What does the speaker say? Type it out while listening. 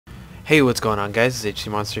Hey, what's going on, guys? It's HC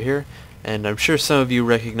Monster here, and I'm sure some of you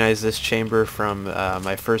recognize this chamber from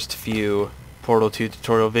my first few Portal 2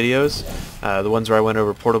 tutorial videos, the ones where I went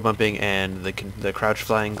over portal bumping and the crouch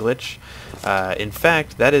flying glitch. In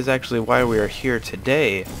fact, that is actually why we are here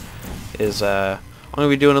today. I'm going to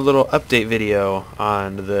be doing a little update video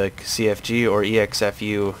on the CFG, or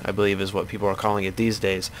ExFu, I believe is what people are calling it these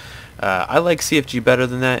days. I like CFG better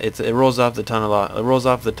than that. It rolls off the tongue a lot. It rolls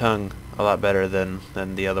off the tongue a lot better than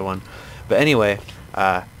the other one. But anyway,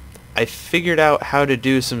 I figured out how to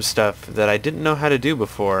do some stuff that I didn't know how to do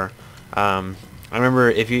before. I remember,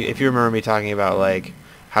 if you remember me talking about like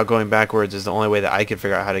how going backwards is the only way that I could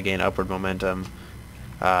figure out how to gain upward momentum.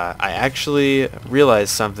 I actually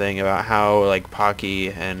realized something about how like Pocky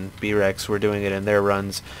and B-Rex were doing it in their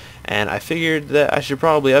runs, and I figured that I should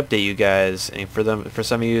probably update you guys, and for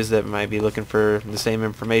some of you that might be looking for the same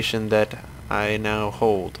information that I now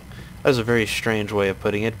hold. That was a very strange way of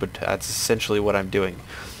putting it, but that's essentially what I'm doing.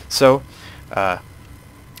 So,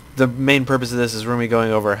 the main purpose of this is we're going to be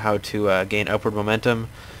going over how to gain upward momentum.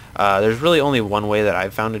 There's really only one way that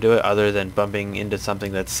I've found to do it, other than bumping into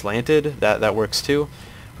something that's slanted. That works too.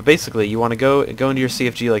 But basically, you want to go into your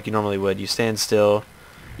CFG like you normally would. You stand still,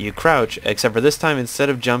 you crouch, except for this time, instead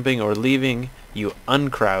of jumping or leaving, you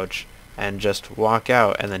uncrouch and just walk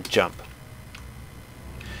out and then jump.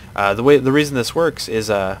 The reason this works is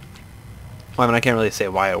well, I mean, I can't really say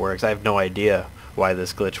why it works. I have no idea why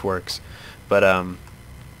this glitch works, but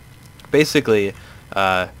basically,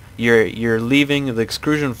 you're leaving the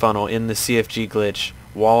extrusion funnel in the CFG glitch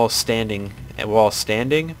while standing.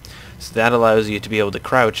 So that allows you to be able to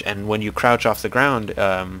crouch, and when you crouch off the ground,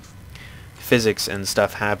 physics and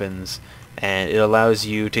stuff happens, and it allows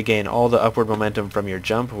you to gain all the upward momentum from your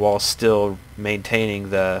jump while still maintaining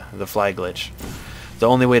the fly glitch. The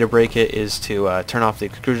only way to break it is to turn off the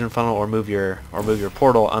extrusion funnel or move your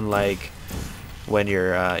portal. Unlike when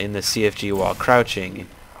you're in the CFG while crouching,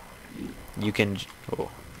 you can just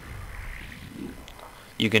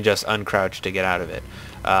uncrouch to get out of it.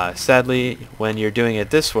 Sadly, when you're doing it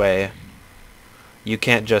this way, you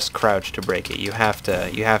can't just crouch to break it. You have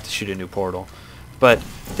to shoot a new portal. But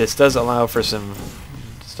this does allow for some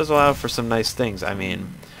nice things. I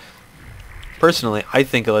mean, personally, I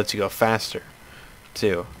think it lets you go faster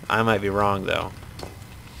too. I might be wrong though.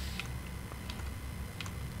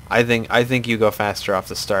 I think you go faster off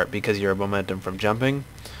the start because you're momentum from jumping,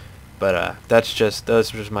 but those are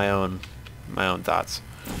just my own thoughts.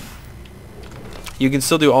 You can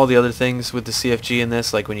still do all the other things with the CFG in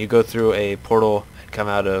this, like when you go through a portal and come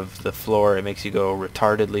out of the floor, it makes you go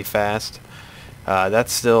retardedly fast.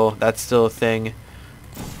 That's still a thing.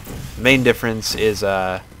 Main difference is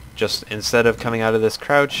just instead of coming out of this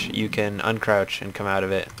crouch, you can uncrouch and come out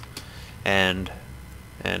of it, and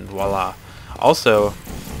voila. Also,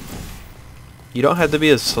 you don't have to be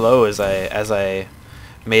as slow as I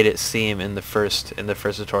made it seem in the first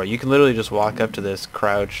tutorial. You can literally just walk up to this,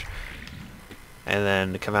 crouch, and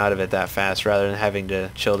then come out of it that fast, rather than having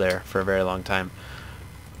to chill there for a very long time.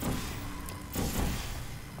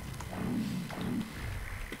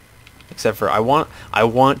 Except for I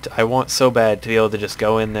want so bad to be able to just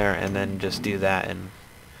go in there and then just do that and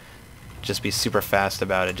just be super fast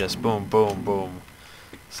about it, just boom, boom, boom.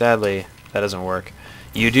 Sadly, that doesn't work.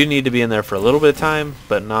 You do need to be in there for a little bit of time,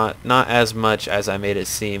 but not as much as I made it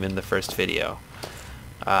seem in the first video.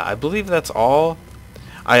 I believe that's all.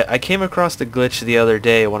 I came across the glitch the other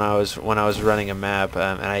day when I was running a map,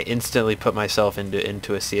 and I instantly put myself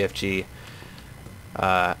into a CFG.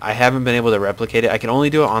 I haven't been able to replicate it. I can only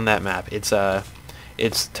do it on that map. It's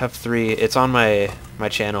Tough 3. It's on my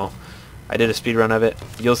channel. I did a speed run of it.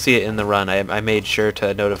 You'll see it in the run. I made sure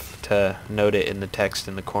to note it in the text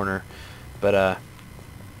in the corner, but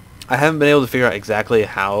I haven't been able to figure out exactly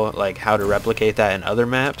how to replicate that in other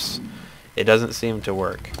maps. It doesn't seem to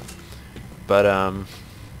work, but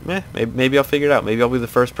maybe I'll figure it out. Maybe I'll be the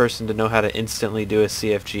first person to know how to instantly do a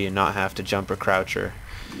CFG and not have to jump or crouch or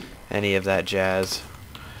any of that jazz.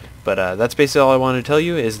 But that's basically all I wanted to tell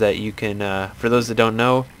you, is that you can, for those that don't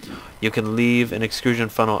know, you can leave an extrusion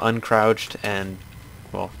funnel uncrouched, and,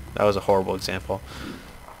 well, that was a horrible example.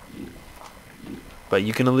 But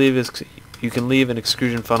you can leave an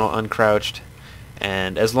extrusion funnel uncrouched,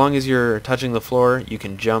 and as long as you're touching the floor, you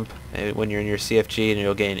can jump when you're in your CFG, and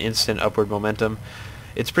you'll gain instant upward momentum.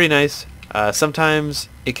 It's pretty nice. Sometimes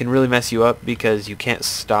it can really mess you up because you can't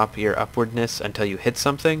stop your upwardness until you hit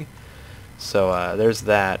something. So there's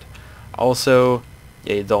that. Also,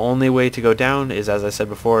 the only way to go down is, as I said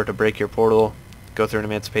before, to break your portal, go through an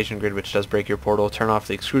emancipation grid, which does break your portal, turn off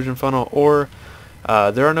the extrusion funnel, or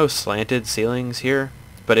there are no slanted ceilings here,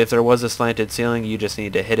 but if there was a slanted ceiling, you just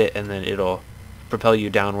need to hit it and then it'll propel you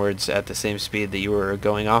downwards at the same speed that you were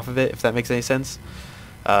going off of it, if that makes any sense.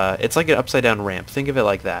 It's like an upside down ramp. Think of it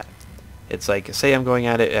like that. It's like, say I'm going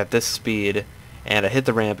at it at this speed and I hit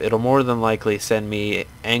the ramp, it'll more than likely send me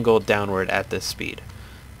angled downward at this speed.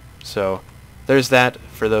 So there's that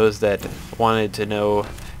for those that wanted to know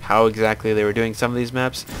how exactly they were doing some of these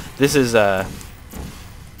maps. This is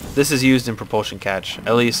used in Propulsion Catch,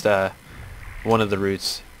 at least one of the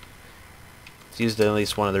routes. It's used in at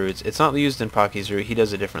least one of the routes. It's not used in Pocky's route, he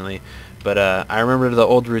does it differently. But I remember the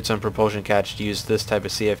old routes on Propulsion Catch used this type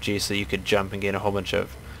of CFG so you could jump and gain a whole bunch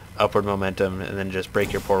of upward momentum and then just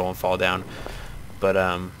break your portal and fall down. But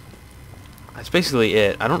that's basically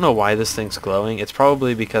it. I don't know why this thing's glowing. It's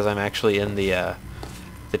probably because I'm actually in the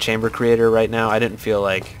chamber creator right now. I didn't feel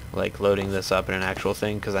like loading this up in an actual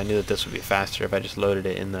thing because I knew that this would be faster if I just loaded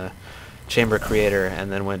it in the chamber creator and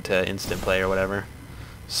then went to instant play or whatever.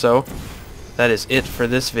 So that is it for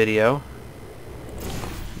this video.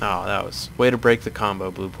 Oh, that was way to break the combo,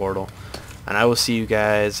 Blue Portal. And I will see you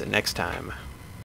guys next time.